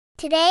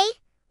Today,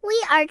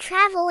 we are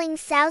traveling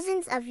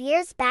thousands of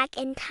years back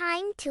in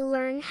time to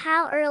learn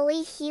how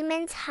early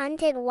humans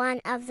hunted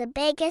one of the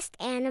biggest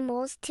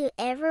animals to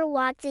ever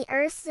walk the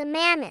earth, the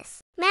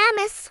mammoths.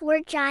 Mammoths were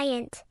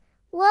giant,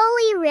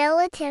 woolly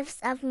relatives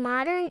of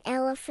modern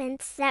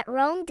elephants that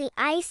roamed the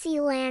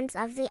icy lands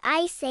of the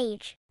Ice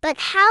Age. But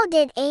how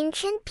did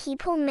ancient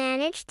people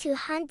manage to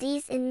hunt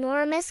these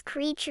enormous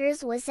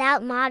creatures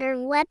without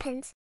modern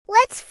weapons?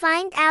 Let's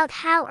find out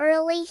how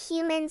early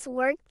humans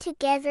worked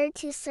together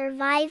to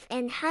survive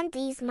and hunt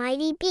these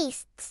mighty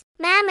beasts.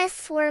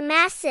 Mammoths were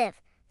massive,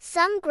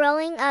 some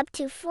growing up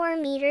to 4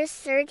 meters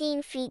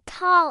 13 feet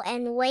tall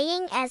and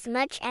weighing as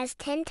much as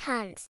 10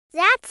 tons.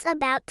 That's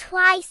about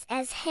twice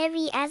as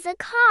heavy as a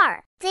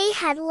car. They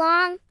had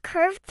long,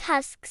 curved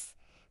tusks,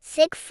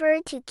 thick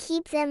fur to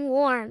keep them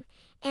warm,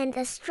 and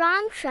a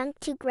strong trunk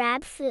to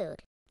grab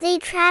food. They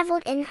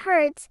traveled in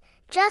herds,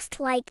 just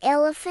like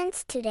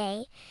elephants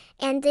today,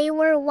 and they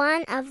were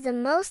one of the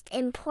most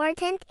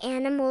important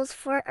animals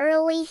for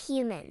early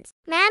humans.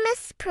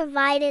 Mammoths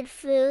provided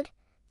food,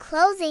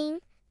 clothing,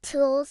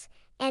 tools,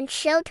 and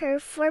shelter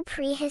for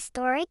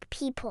prehistoric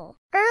people.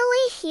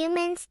 Early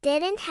humans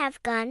didn't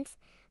have guns,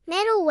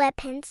 metal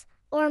weapons,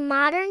 or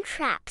modern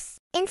traps.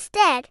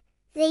 Instead,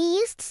 they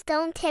used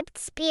stone-tipped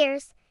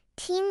spears,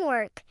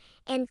 teamwork,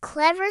 and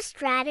clever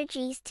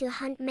strategies to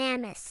hunt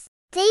mammoths.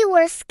 They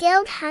were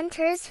skilled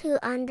hunters who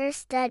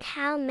understood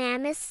how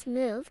mammoths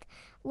moved,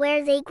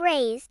 where they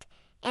grazed,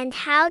 and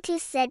how to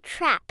set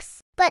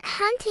traps. But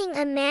hunting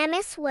a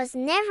mammoth was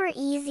never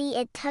easy.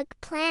 It took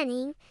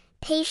planning,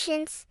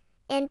 patience,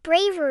 and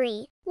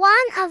bravery.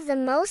 One of the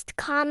most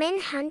common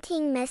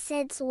hunting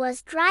methods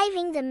was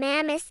driving the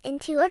mammoth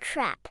into a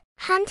trap.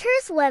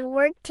 Hunters would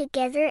work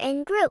together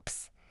in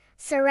groups,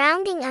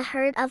 surrounding a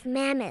herd of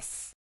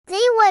mammoths.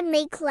 They would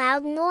make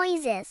loud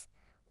noises,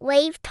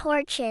 wave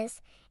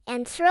torches,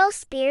 and throw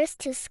spears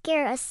to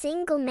scare a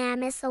single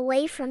mammoth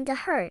away from the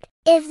herd.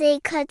 If they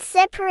could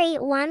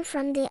separate one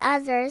from the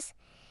others,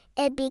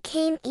 it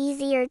became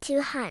easier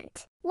to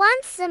hunt.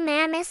 Once the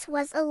mammoth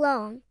was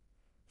alone,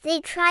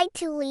 they tried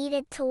to lead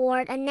it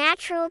toward a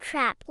natural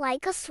trap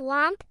like a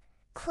swamp,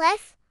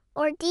 cliff,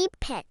 or deep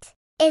pit.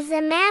 If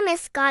the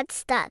mammoth got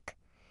stuck,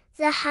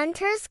 the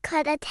hunters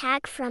could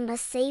attack from a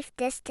safe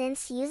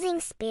distance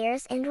using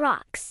spears and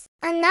rocks.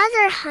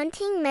 Another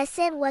hunting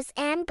method was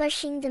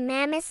ambushing the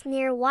mammoth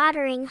near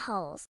watering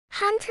holes.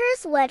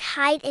 Hunters would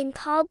hide in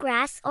tall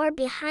grass or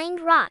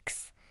behind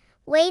rocks,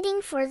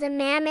 waiting for the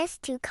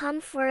mammoth to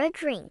come for a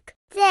drink.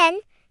 Then,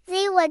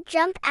 they would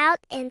jump out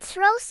and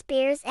throw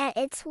spears at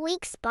its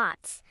weak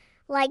spots,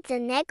 like the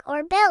neck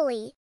or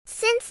belly.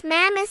 Since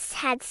mammoths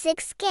had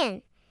thick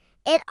skin,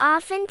 it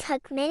often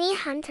took many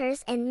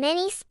hunters and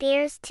many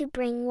spears to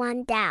bring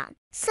one down.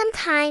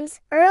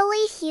 Sometimes,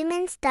 early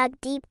humans dug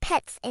deep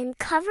pits and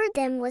covered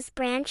them with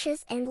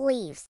branches and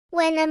leaves.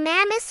 When a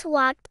mammoth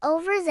walked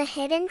over the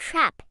hidden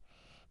trap,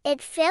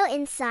 it fell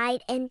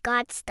inside and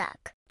got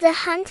stuck. The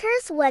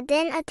hunters would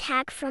then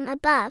attack from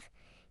above,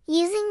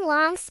 using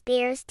long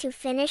spears to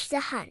finish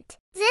the hunt.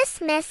 This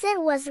method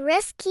was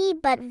risky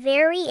but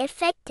very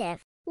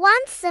effective.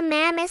 Once the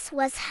mammoth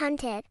was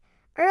hunted,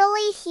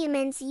 early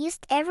humans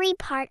used every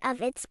part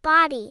of its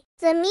body.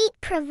 The meat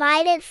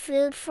provided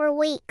food for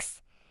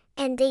weeks,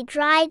 and they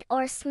dried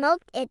or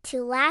smoked it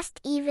to last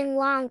even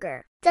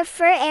longer. The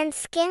fur and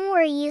skin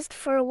were used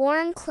for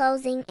warm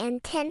clothing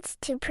and tents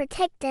to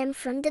protect them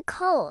from the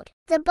cold.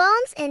 The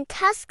bones and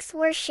tusks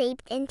were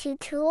shaped into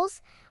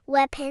tools,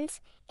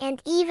 weapons,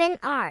 and even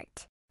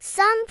art.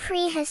 Some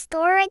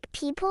prehistoric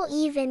people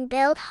even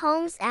built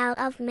homes out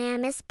of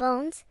mammoth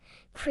bones,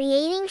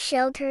 creating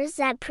shelters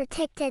that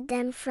protected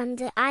them from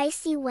the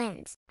icy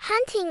winds.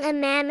 Hunting a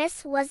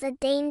mammoth was a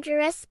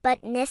dangerous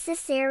but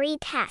necessary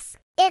task.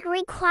 It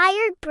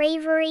required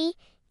bravery,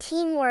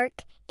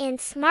 teamwork,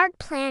 and smart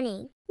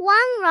planning.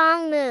 One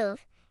wrong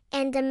move,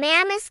 and the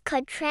mammoth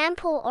could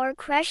trample or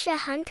crush a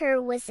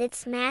hunter with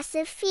its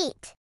massive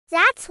feet.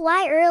 That's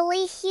why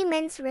early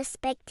humans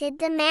respected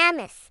the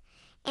mammoth,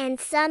 and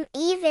some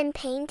even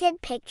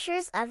painted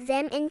pictures of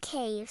them in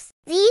caves.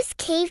 These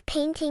cave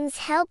paintings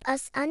help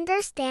us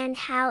understand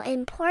how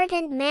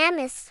important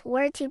mammoths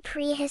were to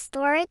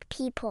prehistoric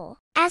people.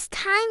 As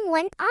time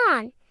went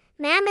on,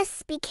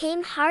 mammoths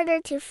became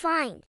harder to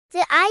find.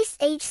 The Ice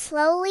Age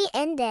slowly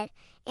ended,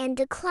 and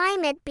the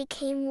climate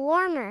became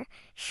warmer,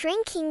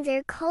 shrinking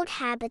their cold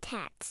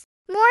habitats.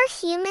 More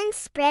humans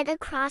spread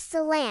across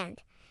the land,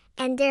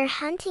 and their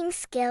hunting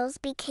skills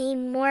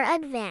became more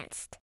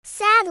advanced.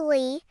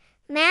 Sadly,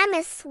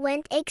 mammoths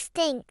went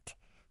extinct,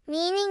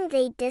 meaning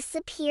they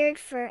disappeared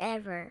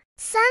forever.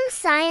 Some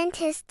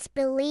scientists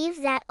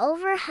believe that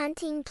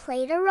overhunting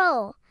played a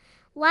role,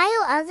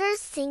 while others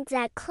think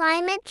that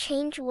climate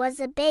change was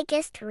the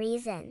biggest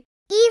reason.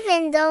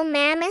 Even though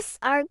mammoths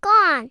are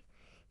gone,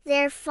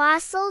 their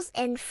fossils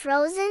and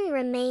frozen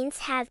remains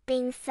have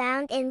been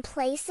found in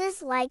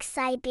places like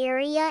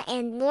Siberia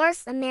and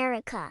North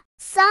America.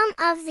 Some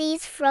of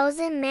these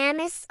frozen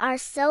mammoths are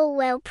so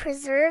well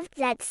preserved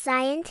that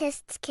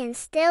scientists can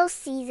still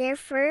see their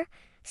fur,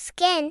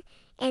 skin,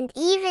 and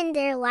even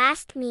their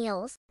last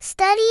meals.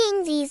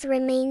 Studying these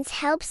remains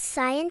helps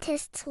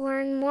scientists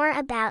learn more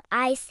about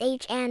Ice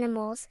Age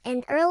animals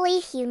and early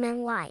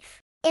human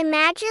life.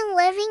 Imagine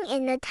living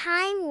in a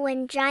time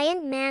when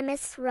giant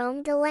mammoths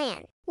roamed the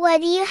land.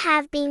 Would you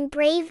have been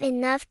brave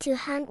enough to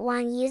hunt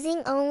one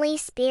using only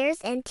spears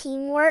and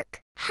teamwork?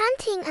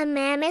 Hunting a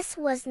mammoth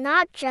was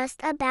not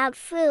just about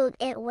food,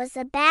 it was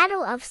a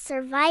battle of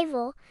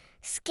survival,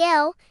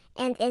 skill,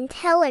 and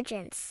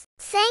intelligence.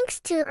 Thanks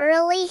to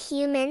early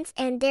humans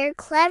and their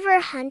clever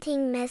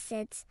hunting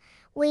methods,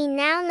 we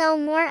now know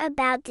more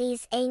about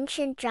these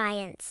ancient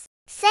giants.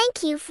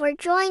 Thank you for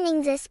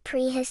joining this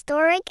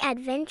prehistoric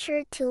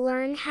adventure to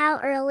learn how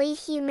early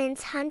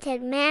humans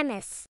hunted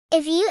mammoths.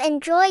 If you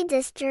enjoyed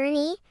this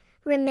journey,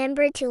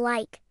 remember to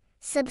like,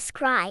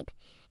 subscribe,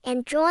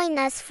 and join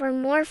us for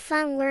more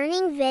fun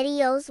learning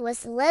videos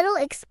with Little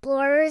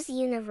Explorers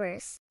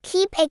Universe.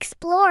 Keep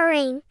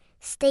exploring,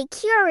 stay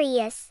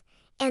curious,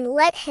 and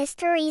let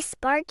history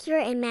spark your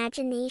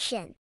imagination.